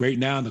Right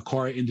now, the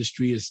car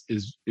industry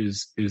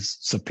is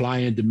supply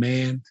and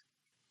demand.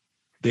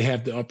 They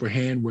have the upper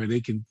hand where they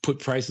can put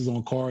prices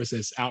on cars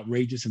that's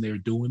outrageous, and they're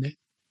doing it.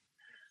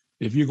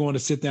 If you're going to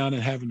sit down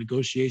and have a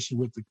negotiation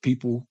with the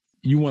people,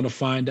 you want to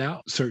find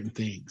out certain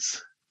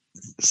things.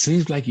 It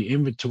seems like your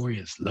inventory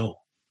is low.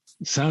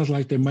 It sounds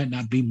like there might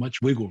not be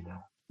much wiggle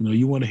room.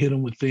 You want to hit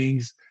them with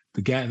things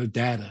to gather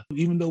data.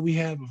 Even though we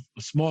have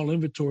a small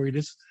inventory,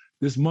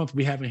 this month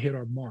we haven't hit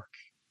our mark.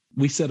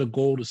 We set a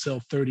goal to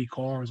sell 30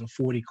 cars or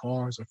 40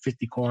 cars or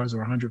 50 cars or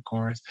 100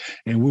 cars,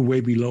 and we're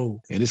way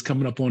below. And it's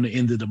coming up on the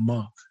end of the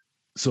month.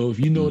 So if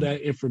you know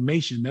that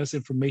information, that's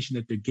information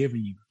that they're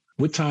giving you.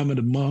 What time of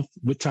the month,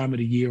 what time of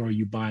the year are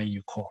you buying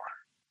your car?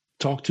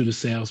 Talk to the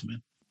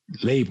salesman.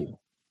 Label,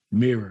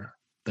 mirror,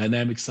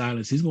 dynamic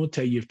silence. He's going to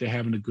tell you if they're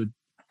having a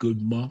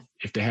good month,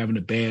 if they're having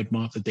a bad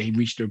month, if they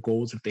reached their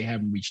goals, if they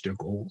haven't reached their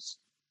goals.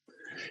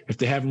 If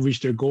they haven't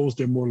reached their goals,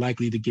 they're more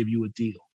likely to give you a deal.